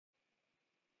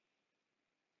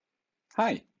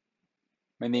Hi,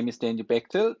 my name is Daniel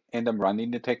Bechtel and I'm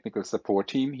running the technical support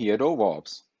team here at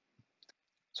OverOps.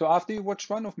 So after you watched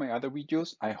one of my other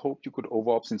videos, I hope you got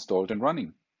OverOps installed and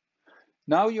running.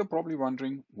 Now you're probably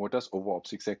wondering, what does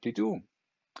OverOps exactly do?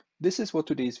 This is what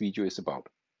today's video is about.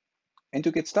 And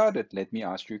to get started, let me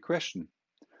ask you a question.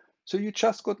 So you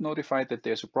just got notified that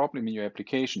there's a problem in your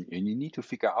application and you need to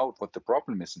figure out what the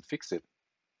problem is and fix it.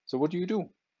 So what do?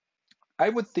 I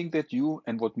would think that you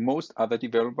and what most other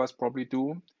developers probably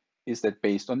do is that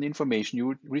based on the information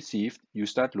you received, you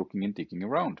start looking and digging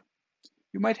around.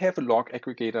 You might have a log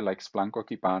aggregator like Splunk or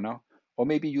Kibana, or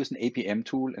maybe use an APM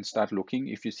tool and start looking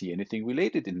if you see anything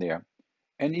related in there.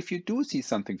 And if you do see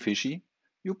something fishy,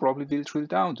 you probably will drill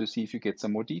down to see if you get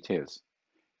some more details.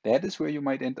 That is where you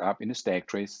might end up in a stack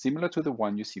trace similar to the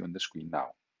one you see on the screen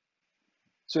now.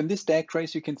 So in this stack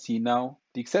trace, you can see now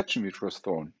the exception which was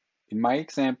thrown. In my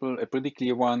example, a pretty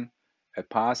clear one, a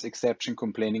pass exception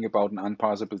complaining about an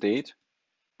unparsable date.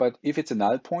 But if it's a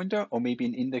null pointer or maybe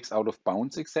an index out of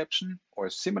bounds exception or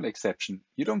a similar exception,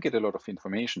 you don't get a lot of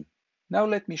information. Now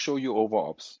let me show you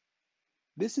OverOps.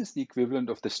 This is the equivalent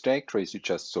of the stack trace you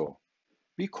just saw.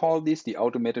 We call this the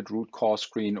automated root cause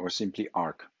screen or simply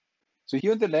ARC. So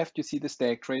here on the left, you see the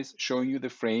stack trace showing you the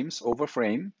frames over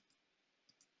frame.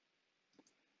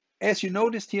 As you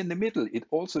noticed here in the middle, it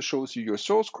also shows you your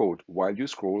source code while you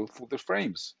scroll through the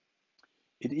frames.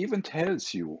 It even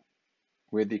tells you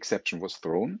where the exception was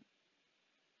thrown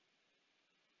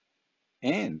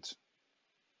and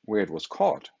where it was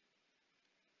caught.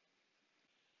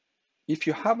 If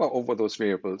you hover over those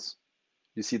variables,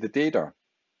 you see the data.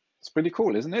 It's pretty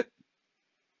cool, isn't it?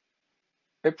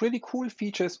 A pretty cool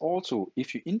feature is also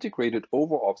if you integrated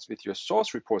OverOps with your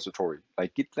source repository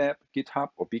like GitLab, GitHub,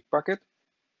 or Bitbucket,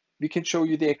 we can show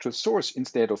you the actual source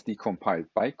instead of the compiled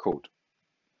bytecode.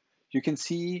 You can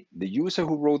see the user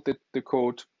who wrote the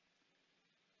code,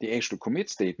 the actual commit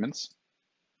statements,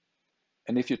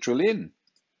 and if you drill in,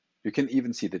 you can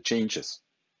even see the changes.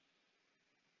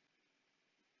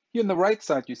 Here on the right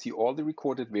side, you see all the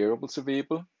recorded variables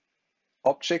available.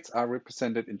 Objects are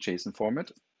represented in JSON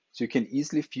format, so you can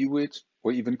easily view it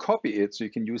or even copy it so you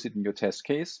can use it in your test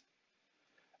case.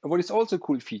 And what is also a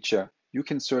cool feature, you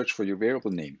can search for your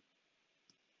variable name.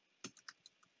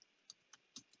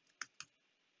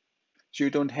 So you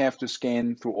don't have to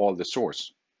scan through all the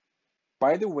source.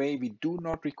 By the way, we do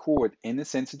not record any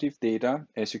sensitive data,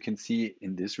 as you can see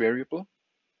in this variable.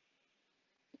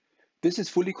 This is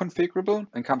fully configurable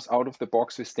and comes out of the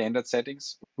box with standard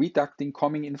settings, reducting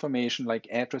common information like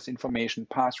address information,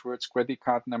 passwords, credit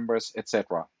card numbers,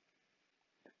 etc.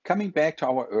 Coming back to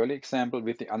our early example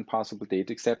with the unparsable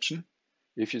date exception,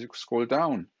 if you scroll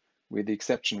down where the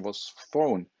exception was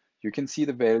thrown, you can see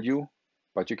the value,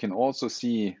 but you can also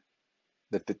see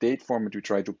that the date format you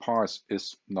try to parse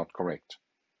is not correct.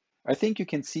 I think you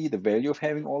can see the value of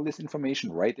having all this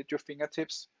information right at your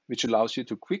fingertips, which allows you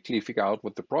to quickly figure out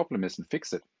what the problem is and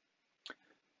fix it.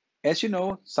 As you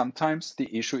know, sometimes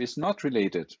the issue is not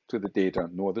related to the data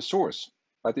nor the source,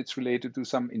 but it's related to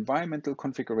some environmental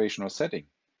configuration or setting.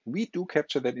 We do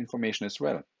capture that information as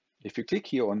well. If you click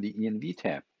here on the env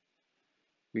tab,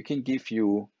 we can give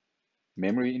you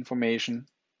memory information,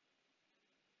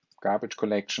 garbage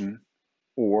collection,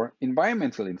 or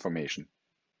environmental information.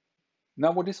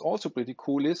 Now, what is also pretty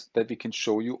cool is that we can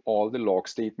show you all the log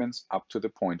statements up to the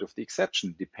point of the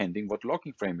exception, depending what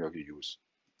logging framework you use.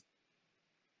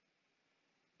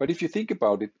 But if you think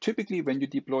about it, typically when you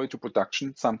deploy to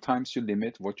production, sometimes you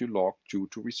limit what you log due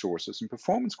to resources and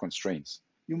performance constraints.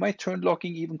 You might turn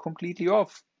logging even completely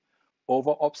off.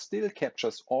 OverOps still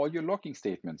captures all your logging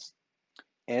statements.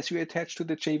 As you attach to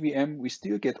the JVM, we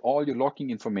still get all your logging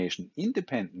information,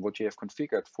 independent what you have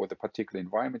configured for the particular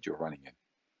environment you're running in.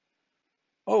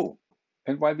 Oh,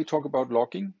 and while we talk about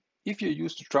logging, if you're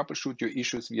used to troubleshoot your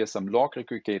issues via some log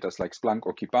aggregators like Splunk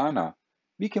or Kibana,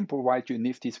 we can provide you a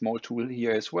nifty small tool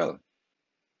here as well.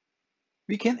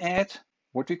 We can add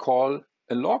what we call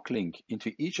a log link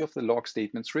into each of the log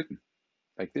statements written,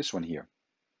 like this one here.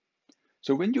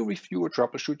 So when you review or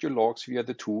troubleshoot your logs via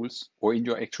the tools or in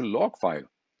your actual log file,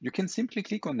 you can simply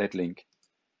click on that link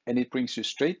and it brings you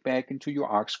straight back into your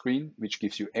ARC screen, which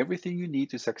gives you everything you need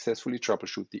to successfully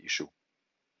troubleshoot the issue.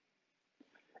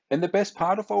 And the best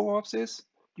part of OverOps is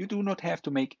you do not have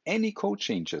to make any code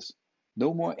changes.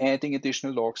 No more adding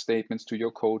additional log statements to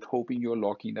your code, hoping you're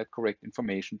logging that correct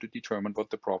information to determine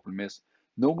what the problem is.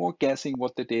 No more guessing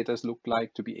what the data look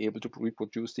like to be able to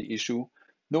reproduce the issue.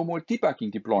 No more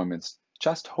debugging deployments,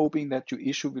 just hoping that your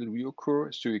issue will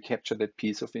reoccur so you capture that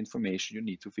piece of information you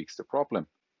need to fix the problem.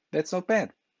 That's not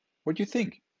bad. What do you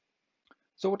think?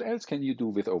 So what else can you do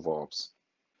with OverOps?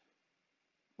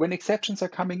 When exceptions are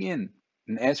coming in,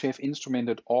 and as we have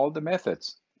instrumented all the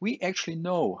methods, we actually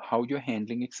know how you're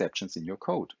handling exceptions in your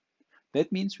code.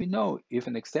 That means we know if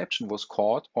an exception was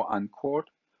caught or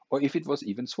uncaught, or if it was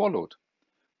even swallowed.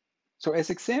 So as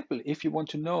example, if you want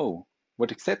to know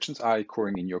what exceptions are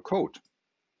occurring in your code,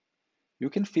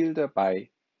 you can filter by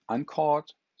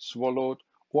uncaught, swallowed,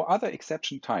 or other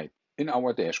exception type in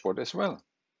our dashboard as well.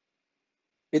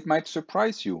 It might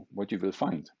surprise you what you will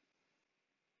find.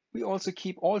 We also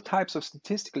keep all types of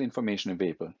statistical information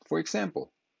available. For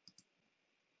example,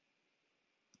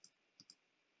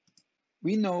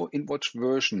 we know in which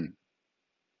version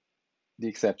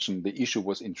the issue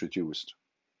was introduced.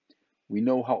 We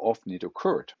know how often it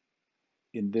occurred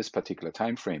in this particular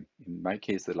time frame, in my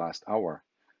case, the last hour.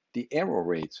 The error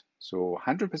rate, so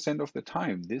 100% of the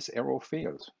time this error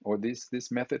failed, or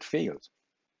this method failed.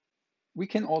 We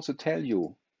can also tell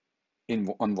you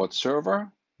on what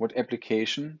server, what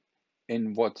application,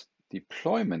 and what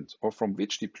deployment, or from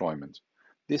which deployment,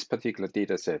 this particular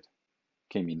data set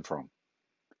came in from.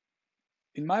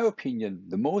 In my opinion,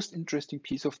 the most interesting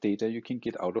piece of data you can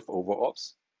get out of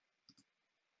OverOps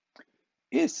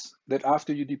is that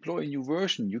after you deploy a new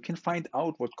version, you can find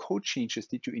out what code changes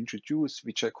did you introduce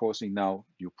which are causing now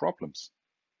new problems.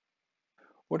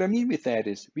 What I mean with that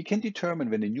is we can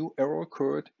determine when a new error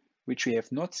occurred which we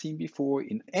have not seen before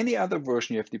in any other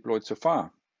version you have deployed so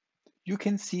far. You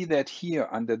can see that here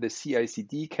under the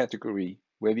CI/CD category,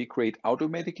 where we create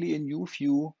automatically a new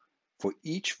view for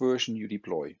each version you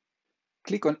deploy.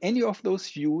 Click on any of those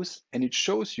views and it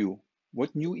shows you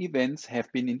what new events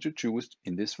have been introduced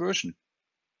in this version.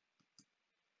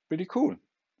 Pretty cool.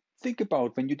 Think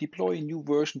about when you deploy a new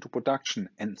version to production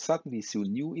and suddenly see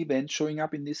new events showing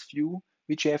up in this view,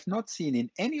 which you have not seen in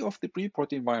any of the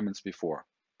pre-prod environments before.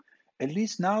 At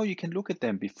least now you can look at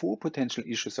them before potential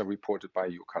issues are reported by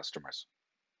your customers.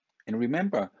 And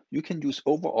remember, you can use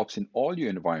OverOps in all your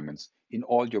environments, in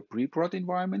all your pre-prod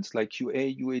environments like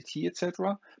QA, UAT,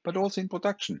 etc., but also in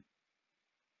production.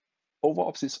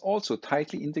 OverOps is also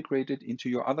tightly integrated into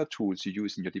your other tools you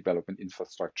use in your development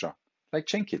infrastructure, like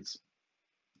Jenkins.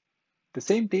 The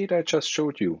same data I just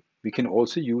showed you, we can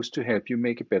also use to help you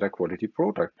make a better quality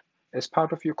product as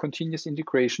part of your continuous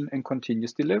integration and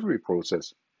continuous delivery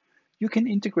process. You can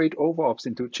integrate OverOps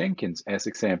into Jenkins as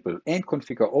example and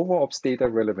configure OverOps data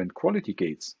relevant quality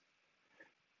gates.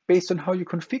 Based on how you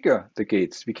configure the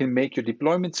gates, we can make your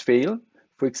deployments fail,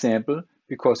 for example,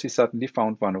 because we suddenly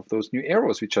found one of those new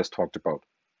errors we just talked about.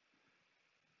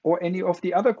 Or any of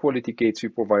the other quality gates we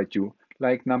provide you,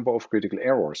 like number of critical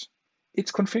errors.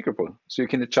 It's configurable, so you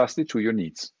can adjust it to your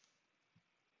needs.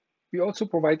 We also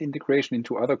provide integration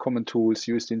into other common tools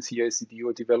used in CI/CD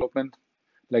or development,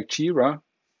 like Jira,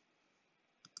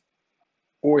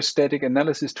 or static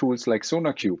analysis tools like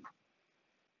SonarQube.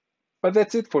 But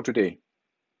that's it for today.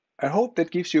 I hope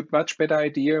that gives you a much better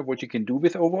idea what you can do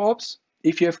with OverOps.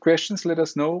 If you have questions, let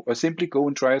us know, or simply go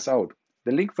and try us out.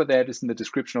 The link for that is in the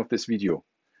description of this video.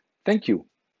 Thank you.